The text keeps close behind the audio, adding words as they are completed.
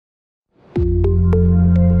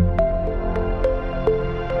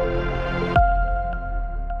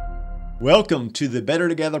Welcome to the Better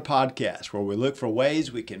Together podcast, where we look for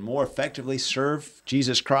ways we can more effectively serve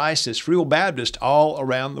Jesus Christ as Free Will Baptists all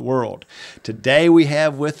around the world. Today we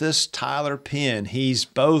have with us Tyler Penn. He's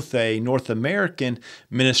both a North American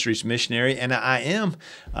ministries missionary and I am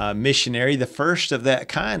a missionary, the first of that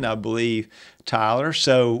kind, I believe, Tyler.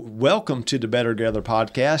 So welcome to the Better Together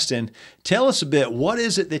podcast, and tell us a bit, what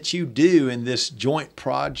is it that you do in this joint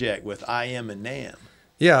project with IM and NAM?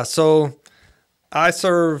 Yeah, so I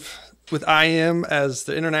serve with IM as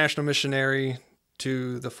the international missionary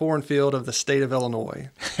to the foreign field of the state of Illinois.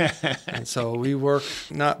 And so we work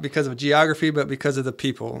not because of geography, but because of the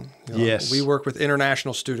people. Yes. We work with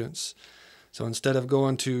international students. So instead of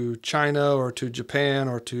going to China or to Japan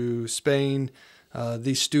or to Spain,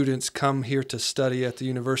 these students come here to study at the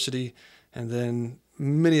university, and then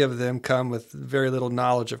many of them come with very little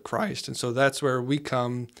knowledge of Christ. And so that's where we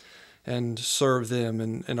come and serve them.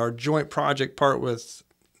 And our joint project part with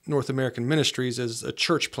North American Ministries is a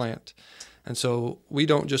church plant. And so we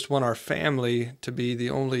don't just want our family to be the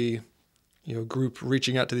only group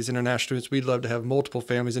reaching out to these international students. We'd love to have multiple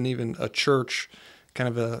families and even a church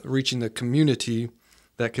kind of reaching the community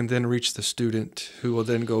that can then reach the student who will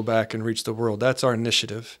then go back and reach the world. That's our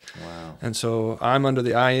initiative. Wow. And so I'm under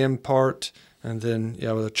the IM part, and then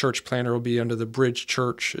the church planter will be under the Bridge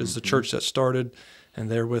Church, is the church that started, and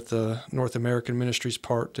they're with the North American Ministries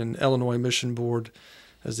part, and Illinois Mission Board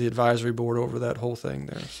as the advisory board over that whole thing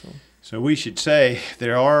there. So we should say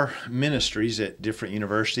there are ministries at different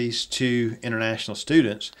universities to international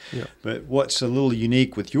students, but what's a little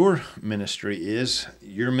unique with your ministry is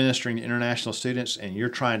you're ministering to international students and you're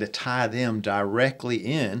trying to tie them directly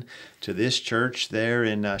in to this church there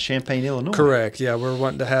in Champaign, Illinois. Correct. Yeah, we're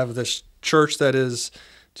wanting to have this church that is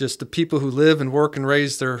just the people who live and work and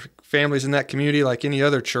raise their families in that community like any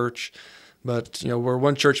other church. But, where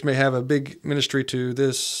one church may have a big ministry to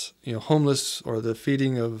this, homeless or the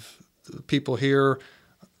feeding of the people here,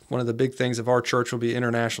 one of the big things of our church will be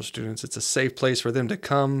international students. It's a safe place for them to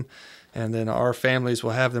come, and then our families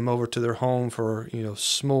will have them over to their home for,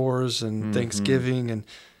 s'mores and Thanksgiving, and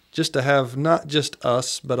just to have not just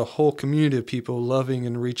us, but a whole community of people loving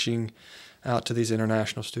and reaching out to these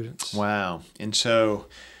international students. Wow. And so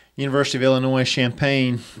University of Illinois,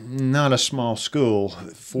 Champaign, not a small school,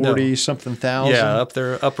 40-something thousand? Yeah, up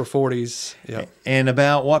there, upper 40s. Yeah. And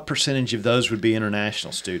about what percentage of those would be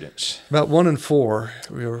international students? About 1 in 4.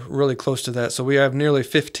 We were really close to that. So we have nearly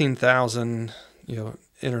 15,000,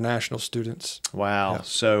 international students. Wow. Yeah.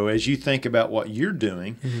 So as you think about what you're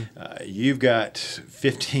doing, you've got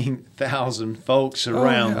 15,000 folks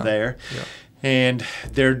around there. Yeah. And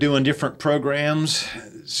they're doing different programs.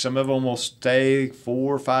 Some of them will stay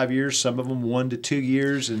 4 or 5 years, some of them 1 to 2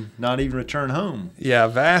 years, and not even return home. Yeah,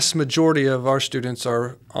 vast majority of our students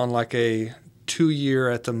are on like a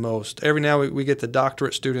 2-year at the most. Every now we get the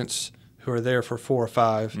doctorate students who are there for 4 or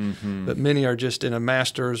 5, but many are just in a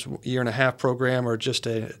master's 1.5-year program or just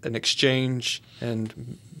an exchange,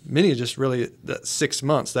 and many are just really that 6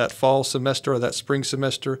 months, that fall semester or that spring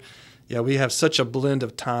semester. Yeah, we have such a blend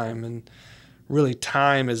of time, and really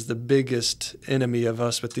time is the biggest enemy of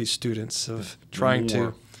us with these students, of trying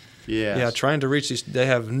to reach these. They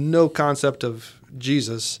have no concept of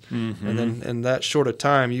Jesus, and then in that short of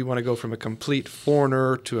time, you want to go from a complete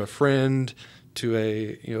foreigner to a friend to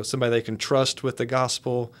a somebody they can trust with the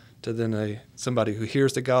gospel to then somebody who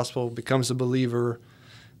hears the gospel, becomes a believer.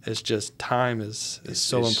 It's just time is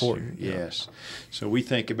so important. Yes. So we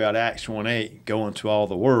think about Acts 1:8 going to all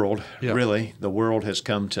the world. Yeah. Really, the world has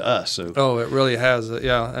come to us. So. It really has.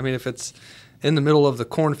 Yeah. I mean, if it's in the middle of the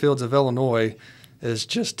cornfields of Illinois, it's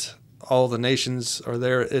just all the nations are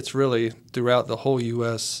there. It's really throughout the whole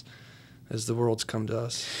U.S. as the world's come to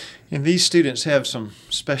us. And these students have some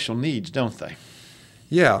special needs, don't they?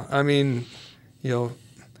 Yeah. I mean,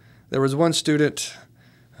 there was one student,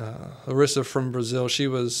 Larissa from Brazil. She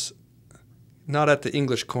was not at the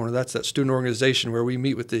English corner. That's that student organization where we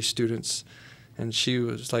meet with these students. And she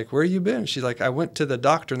was like, "Where you been?" She's like, "I went to the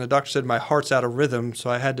doctor, and the doctor said my heart's out of rhythm, so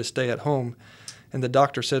I had to stay at home." And the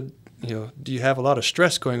doctor said, "Do you have a lot of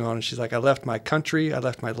stress going on?" And she's like, "I left my country, I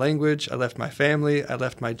left my language, I left my family, I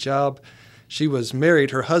left my job." She was married.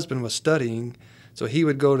 Her husband was studying, so he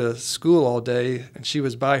would go to school all day, and she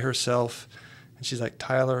was by herself. And she's like,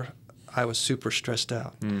 "Tyler, I was super stressed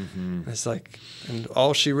out." It's like, and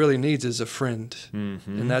all she really needs is a friend.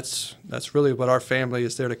 And that's really what our family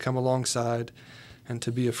is there to come alongside and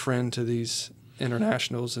to be a friend to these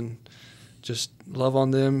internationals and just love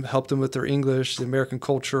on them, help them with their English, the American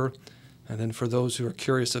culture, and then for those who are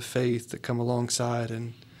curious of faith to come alongside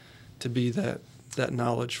and to be that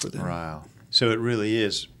knowledge for them. Wow. So it really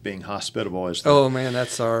is being hospitable. Oh man,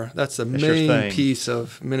 that's the main thing. piece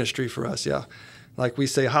of ministry for us. Yeah, like we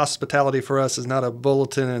say, hospitality for us is not a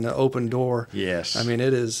bulletin and an open door. Yes. I mean,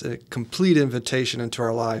 it is a complete invitation into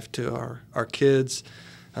our life to our kids.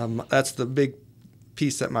 That's the big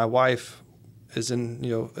piece that my wife is in.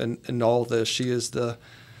 In all this, she is the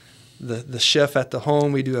chef at the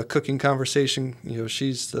home. We do a cooking conversation.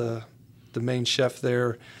 She's the main chef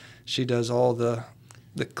there. She does all the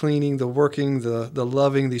cleaning, the working, the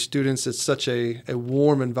loving these students. It's such a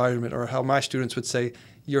warm environment, or how my students would say,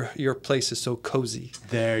 your place is so cozy.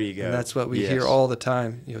 There you go. And that's what we hear all the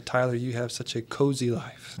time. Tyler, you have such a cozy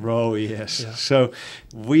life. Oh, yes. Yeah. So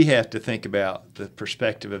we have to think about the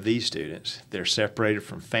perspective of these students. They're separated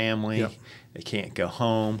from family. Yep. They can't go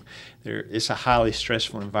home. It's a highly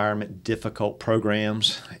stressful environment, difficult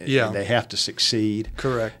programs. Yeah. They have to succeed.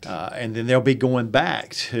 Correct. And then they'll be going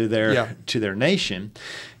back to their nation.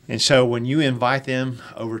 And so when you invite them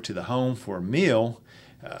over to the home for a meal,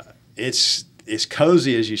 it's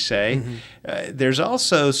cozy, as you say. Mm-hmm. There's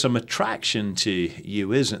also some attraction to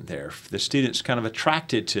you, isn't there? The students kind of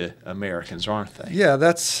attracted to Americans, aren't they?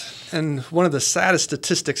 Yeah, and one of the saddest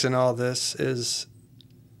statistics in all this is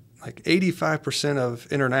like 85% of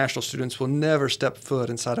international students will never step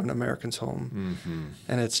foot inside of an American's home. Mm-hmm.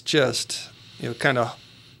 And it's just,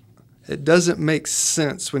 it doesn't make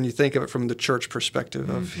sense when you think of it from the church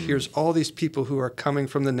perspective of here's all these people who are coming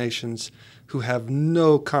from the nations who have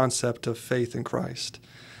no concept of faith in Christ.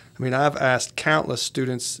 I mean, I've asked countless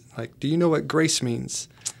students, like, do you know what grace means?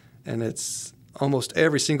 And it's almost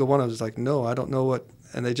every single one of them is like, no, I don't know what,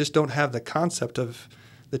 and they just don't have the concept of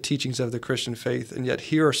the teachings of the Christian faith. And yet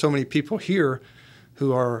here are so many people here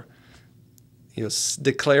who are,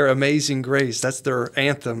 declare amazing grace. That's their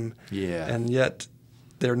anthem. Yeah. And yet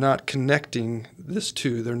they're not connecting this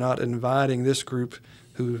to, they're not inviting this group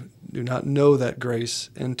who do not know that grace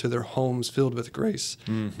into their homes filled with grace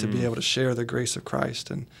to be able to share the grace of Christ.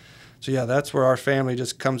 And so, yeah, that's where our family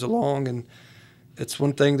just comes along. And it's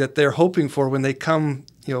one thing that they're hoping for when they come.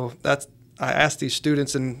 I asked these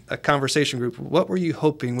students in a conversation group, what were you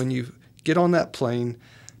hoping when you get on that plane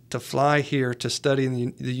to fly here to study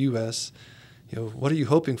in the U.S.? What are you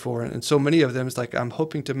hoping for? And so many of them is like, I'm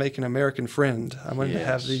hoping to make an American friend. I want to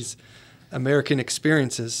have these American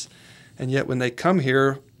experiences. And yet when they come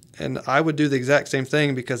here, and I would do the exact same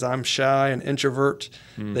thing because I'm shy and introvert,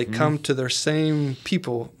 they come to their same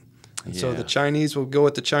people. And so the Chinese will go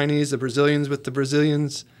with the Chinese, the Brazilians with the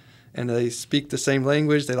Brazilians, and they speak the same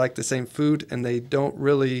language, they like the same food, and they don't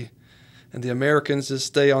really, and the Americans just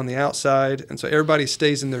stay on the outside, and so everybody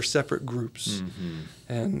stays in their separate groups,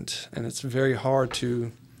 and it's very hard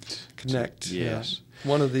to connect. Yes.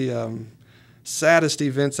 One of the saddest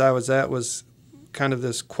events I was at was kind of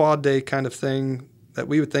this quad day kind of thing that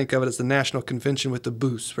we would think of it as the national convention with the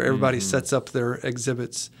booths, where everybody sets up their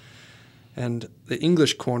exhibits. And the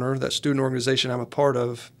English corner, that student organization I'm a part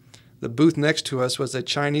of, the booth next to us was a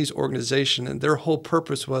Chinese organization, and their whole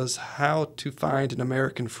purpose was how to find an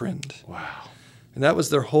American friend. Wow. And that was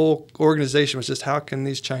their whole organization, was just how can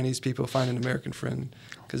these Chinese people find an American friend?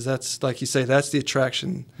 Because that's, like you say, that's the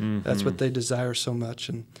attraction. That's what they desire so much,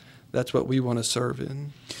 and that's what we want to serve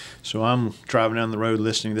in. So I'm driving down the road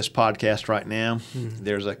listening to this podcast right now.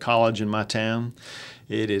 There's a college in my town.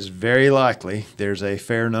 It is very likely there's a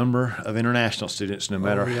fair number of international students, no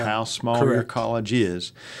matter how small your college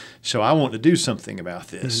is. So I want to do something about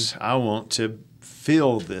this. I want to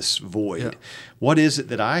fill this void. Yeah. What is it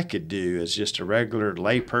that I could do as just a regular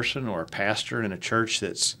lay person or a pastor in a church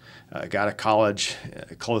that's got a college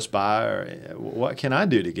close by? Or what can I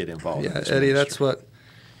do to get involved in this Eddie, ministry?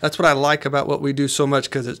 that's what I like about what we do so much,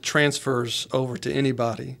 because it transfers over to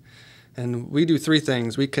anybody. And we do three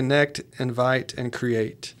things. We connect, invite, and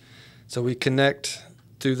create. So we connect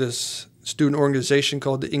through this student organization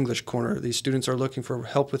called the English Corner. These students are looking for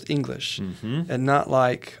help with English, and not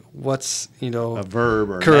like what's, a verb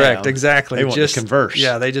or correct, noun. exactly. They want to converse.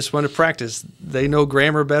 Yeah, they just want to practice. They know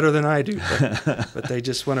grammar better than I do, but they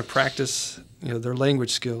just want to practice, their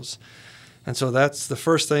language skills. And so that's the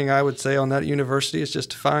first thing I would say on that university, is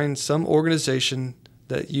just to find some organization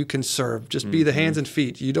that you can serve. Just be the hands and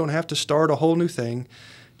feet. You don't have to start a whole new thing.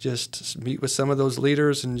 Just meet with some of those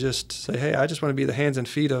leaders and just say, hey, I just want to be the hands and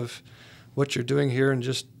feet of what you're doing here, and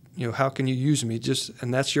just, how can you use me?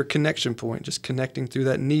 And that's your connection point, just connecting through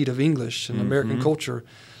that need of English and American culture.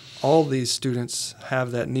 All these students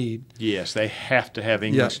have that need. Yes, they have to have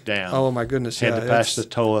English down. Oh, my goodness. Had to pass the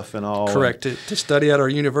TOEFL and all. Correct. To study at our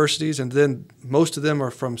universities, and then most of them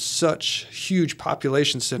are from such huge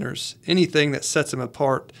population centers. Anything that sets them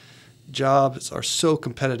apart jobs are so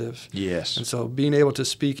competitive. Yes. And so being able to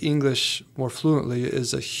speak English more fluently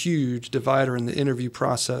is a huge divider in the interview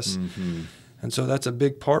process. Mm-hmm. And so that's a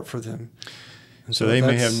big part for them. And so they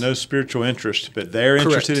may have no spiritual interest, but they're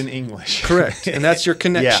interested in English. Correct. And that's your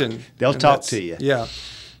connection. Yeah. They'll talk to you. Yeah.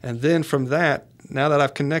 And then from that, now that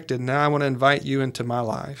I've connected, now I want to invite you into my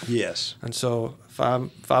life. Yes. And so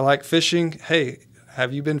if I like fishing, hey,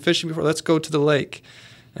 have you been fishing before? Let's go to the lake.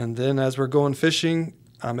 And then as we're going fishing,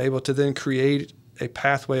 I'm able to then create a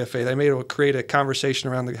pathway of faith. I'm able to create a conversation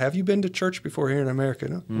around have you been to church before here in America?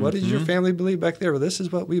 No? Mm-hmm. What does your family believe back there? Well, this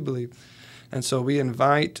is what we believe. And so we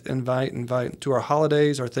invite to our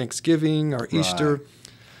holidays, our Thanksgiving, our Easter.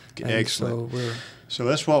 Excellent. So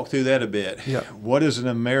let's walk through that a bit. Yeah. What is an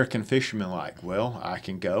American fisherman like? Well, I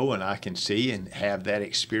can go and I can see and have that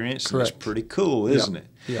experience. Correct. And it's pretty cool, isn't it?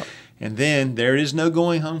 Yeah. And then there is no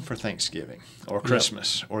going home for Thanksgiving or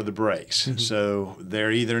Christmas or the breaks. Mm-hmm. So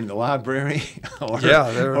they're either in the library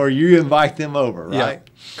or you invite them over, right? Yeah,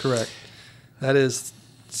 correct. That is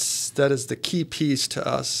the key piece to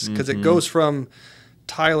us, because it goes from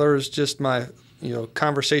Tyler's just my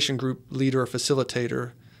conversation group leader or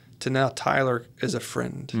facilitator to now Tyler is a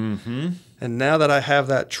friend. Mm-hmm. And now that I have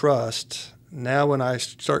that trust, now when I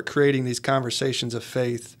start creating these conversations of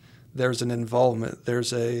faith, there's an involvement.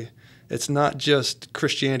 It's not just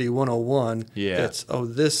Christianity 101. Yeah. It's,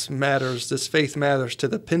 this matters, this faith matters to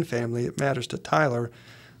the Penn family, it matters to Tyler.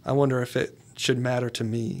 I wonder if it should matter to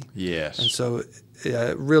me. Yes. And so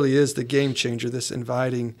it really is the game changer, this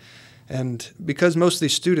inviting. And because most of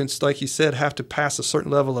these students, like you said, have to pass a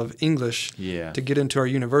certain level of English to get into our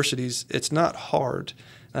universities, it's not hard.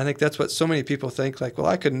 And I think that's what so many people think, like, well,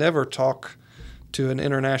 I could never talk to an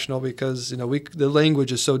international because, the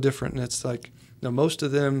language is so different. And it's like, most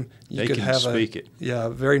of them, you could have a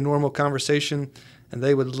very normal conversation, and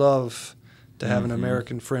they would love to have an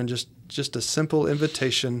American friend. Just a simple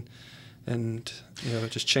invitation, and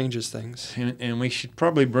it just changes things. And we should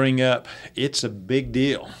probably bring up, it's a big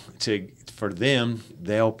deal for them.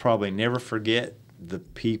 They'll probably never forget the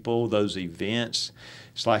people, those events.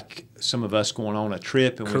 It's like some of us going on a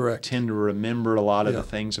trip, and we tend to remember a lot of the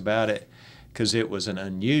things about it because it was an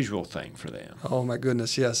unusual thing for them. Oh my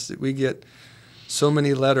goodness, yes. We get so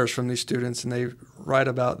many letters from these students, and they write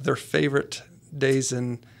about their favorite days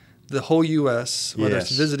in the whole U.S., whether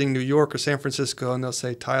it's visiting New York or San Francisco, and they'll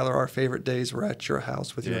say, Tyler, our favorite days were at your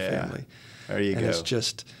house with your family. There you go. And it's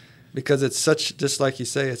just because it's just like you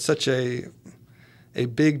say, it's such a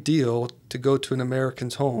big deal to go to an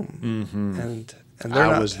American's home. Mm-hmm. And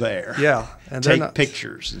I was there. Yeah. And take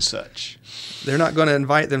pictures and such. They're not going to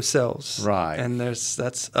invite themselves. Right. And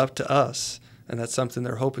that's up to us. And that's something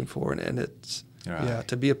they're hoping for. And it's,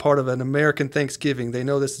 to be a part of an American Thanksgiving. They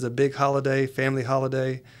know this is a big holiday, family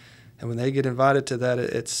holiday. And when they get invited to that,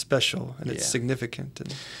 it's special and it's significant.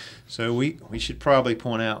 And so we should probably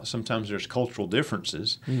point out sometimes there's cultural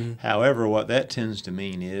differences. Mm-hmm. However, what that tends to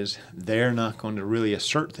mean is they're not going to really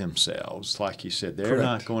assert themselves. Like you said, they're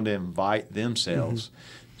not going to invite themselves. Mm-hmm.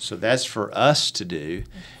 So that's for us to do.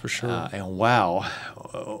 For sure. And wow,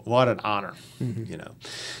 what an honor,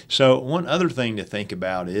 So one other thing to think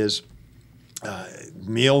about is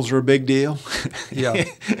meals are a big deal. Yeah.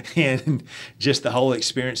 And just the whole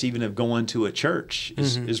experience even of going to a church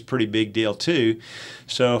is a pretty big deal too.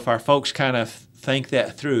 So if our folks kind of think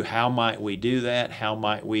that through, how might we do that? How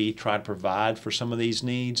might we try to provide for some of these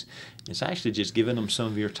needs? It's actually just giving them some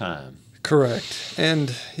of your time. Correct.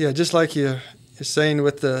 And just like you're saying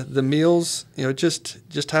with the meals,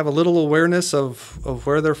 just have a little awareness of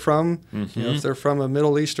where they're from. Mm-hmm. If they're from a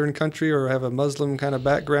Middle Eastern country or have a Muslim kind of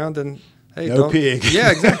background, then hey, no pig. Yeah,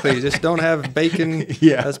 exactly. Just don't have bacon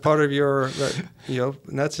as part of your, and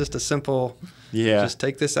that's just a simple, just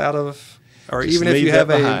take this out of, or just even if you have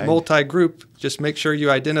a multi-group, just make sure you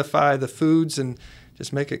identify the foods and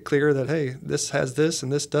just make it clear that, hey, this has this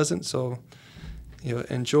and this doesn't, so,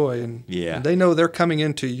 enjoy. And they know they're coming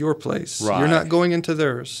into your place. Right. You're not going into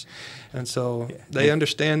theirs. And so they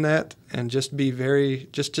understand that, and just be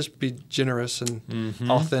just be generous and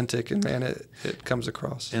authentic, and man, it comes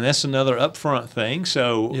across. And that's another upfront thing.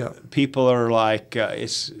 So people are like,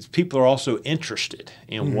 people are also interested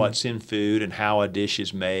in what's in food and how a dish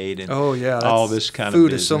is made, and all this kind of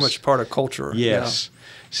business. Food is so much part of culture. Yes. Yeah.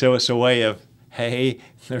 So it's a way of, hey,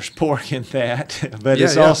 there's pork in that, but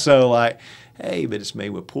it's also like, hey, but it's made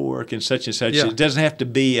with pork and such and such. Yeah. It doesn't have to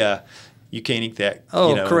be you can't eat that.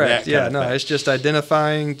 Oh, correct. It's just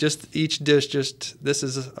identifying just each dish. Just this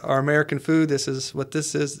is our American food. This is what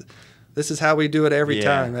this is. This is how we do it every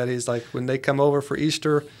time. That is like when they come over for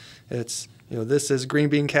Easter, it's this is green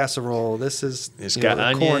bean casserole. This is it's got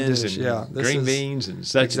onions and green beans and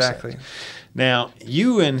such exactly. and such. Now,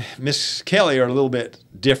 you and Miss Kelly are a little bit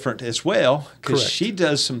different as well, because she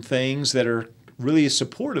does some things that are really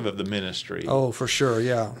supportive of the ministry. Oh, for sure,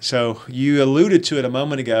 yeah. So you alluded to it a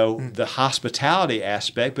moment ago, the hospitality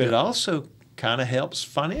aspect, but it also kind of helps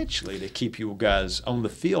financially to keep you guys on the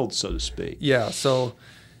field, so to speak. Yeah, so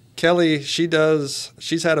Kelly,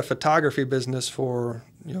 she's had a photography business for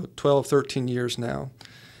 12, 13 years now.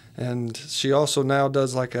 And she also now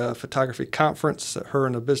does like a photography conference that her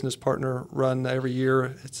and a business partner run every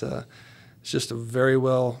year. It's just a very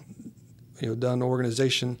well done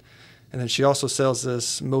organization. And then she also sells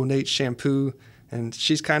this Monate shampoo, and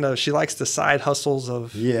she likes the side hustles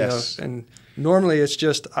of and normally it's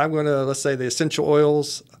just let's say the essential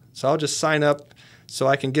oils, so I'll just sign up so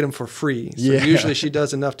I can get them for free. So usually she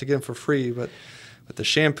does enough to get them for free, but the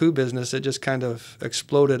shampoo business, it just kind of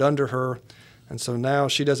exploded under her. And so now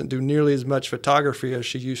she doesn't do nearly as much photography as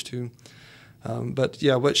she used to. But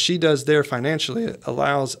yeah, what she does there financially, it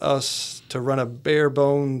allows us to run a bare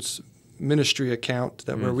bones ministry account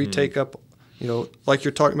where we take up, like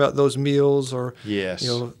you're talking about those meals or,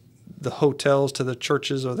 the hotels to the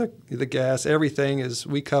churches or the gas, everything is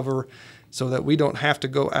we cover so that we don't have to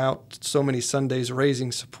go out so many Sundays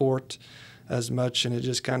raising support as much. And it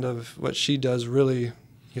just kind of, what she does really,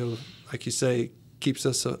 like you say, keeps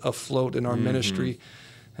us afloat in our ministry.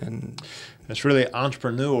 And it's really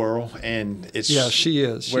entrepreneurial, and it's she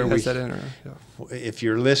is. She has that in her. Yeah. If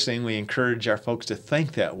you're listening, we encourage our folks to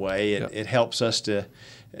think that way. It helps us to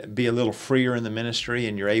be a little freer in the ministry,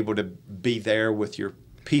 and you're able to be there with your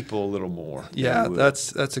people a little more. Yeah,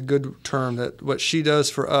 that's a good term. That what she does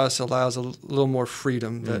for us allows a little more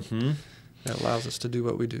freedom that allows us to do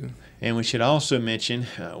what we do. And we should also mention,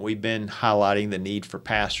 we've been highlighting the need for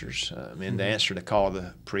pastors in the answer to call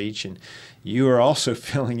to preach, and you are also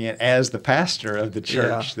filling in as the pastor of the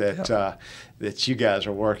church that you guys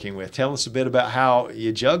are working with. Tell us a bit about how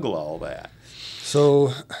you juggle all that.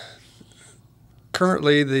 So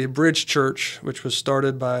currently the Bridge Church, which was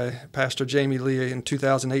started by Pastor Jamie Lee in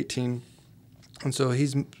 2018, and so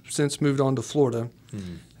he's since moved on to Florida.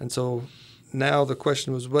 And so now the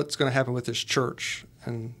question was, what's going to happen with this church?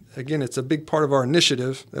 And again, it's a big part of our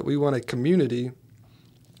initiative that we want a community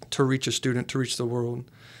to reach a student, to reach the world.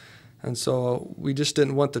 And so we just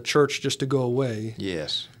didn't want the church just to go away.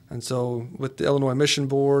 Yes. And so with the Illinois Mission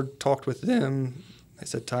Board, talked with them. They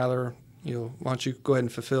said, Tyler, why don't you go ahead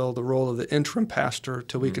and fulfill the role of the interim pastor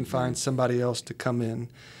till we can find somebody else to come in.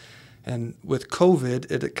 And with COVID,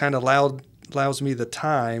 it kind of allows me the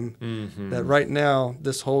time that right now,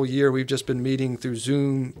 this whole year, we've just been meeting through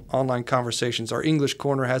Zoom online conversations. Our English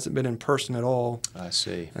corner hasn't been in person at all. I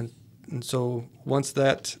see. And so once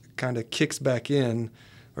that kind of kicks back in,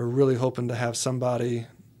 we're really hoping to have somebody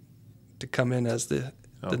to come in as the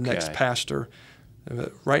next pastor.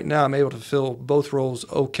 But right now, I'm able to fill both roles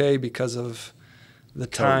okay because of the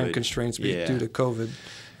time constraints due to COVID.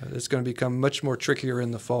 It's going to become much more trickier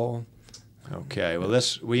in the fall. Okay, well,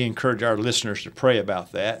 we encourage our listeners to pray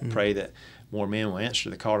about that, pray that more men will answer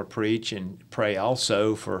the call to preach, and pray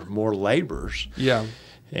also for more laborers. Yeah.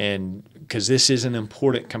 And because this is an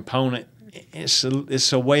important component,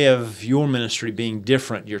 it's a way of your ministry being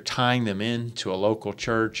different. You're tying them into a local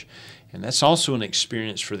church, and that's also an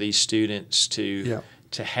experience for these students to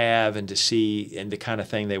have and to see, and the kind of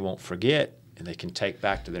thing they won't forget and they can take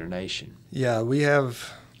back to their nation. Yeah, we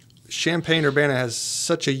have Champaign-Urbana has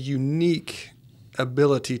such a unique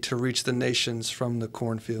ability to reach the nations from the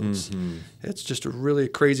cornfields. It's just a really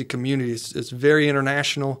crazy community. It's very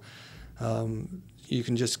international. You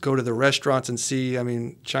can just go to the restaurants and see,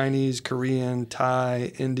 Chinese, Korean,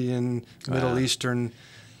 Thai, Indian, Middle Eastern.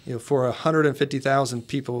 For a 150,000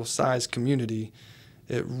 people size community,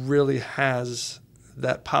 it really has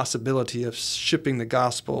that possibility of shipping the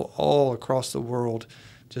gospel all across the world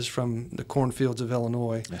just from the cornfields of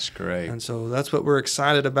Illinois. That's great. And so that's what we're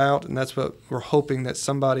excited about, and that's what we're hoping that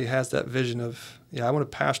somebody has that vision of, I want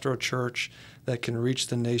to pastor a church that can reach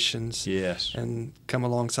the nations and come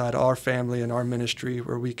alongside our family and our ministry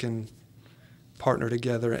where we can partner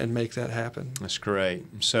together and make that happen. That's great.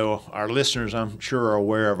 So our listeners, I'm sure, are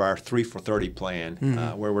aware of our 3 for 30 plan,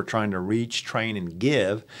 where we're trying to reach, train, and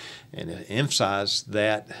give, and emphasize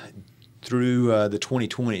that through the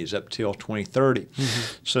 2020s up till 2030.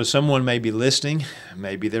 So someone may be listening.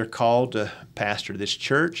 Maybe they're called to pastor this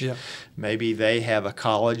church. Maybe they have a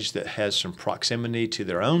college that has some proximity to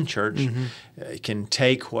their own church. Can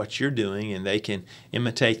take what you're doing and they can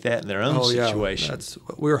imitate that in their own situation.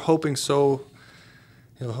 We're hoping so.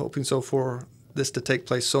 Hoping so for this to take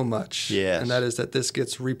place so much. Yes. And that is that this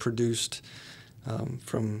gets reproduced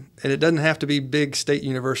and it doesn't have to be big state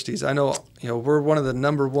universities. I know, we're one of the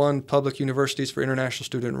number one public universities for international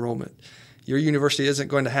student enrollment. Your university isn't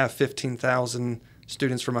going to have 15,000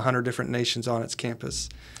 students from 100 different nations on its campus.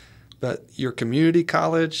 But your community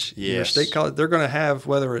college, your state college, they're going to have,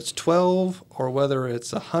 whether it's 12 or whether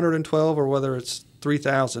it's 112 or whether it's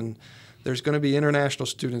 3,000, there's going to be international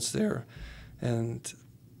students there. And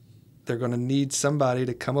they're going to need somebody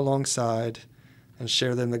to come alongside and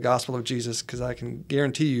share them the gospel of Jesus, because I can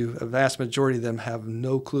guarantee you a vast majority of them have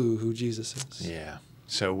no clue who Jesus is. Yeah.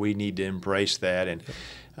 So we need to embrace that, and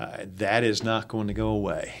that is not going to go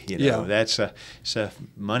away. That's a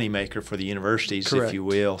moneymaker for the universities, Correct. if you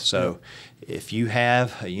will. So if you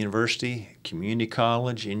have a university, community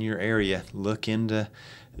college in your area, look into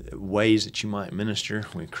ways that you might minister.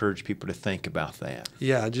 We encourage people to think about that.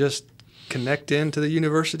 Yeah, just connect into the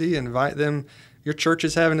university, invite them. Your church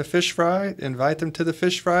is having a fish fry, invite them to the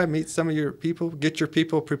fish fry, meet some of your people, get your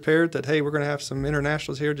people prepared that, hey, we're going to have some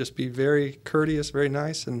internationals here. Just be very courteous, very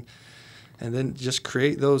nice, and then just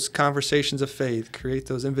create those conversations of faith, create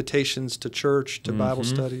those invitations to church, to Bible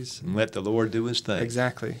studies. And let the Lord do His thing.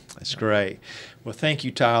 Exactly. That's great. Well, thank you,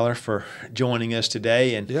 Tyler, for joining us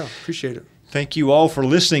today. And yeah, appreciate it. thank you all for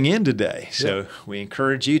listening in today. So we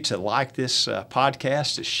encourage you to like this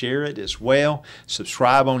podcast, to share it as well,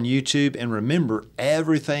 subscribe on YouTube, and remember,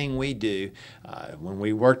 everything we do, when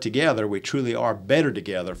we work together, we truly are better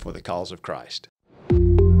together for the cause of Christ.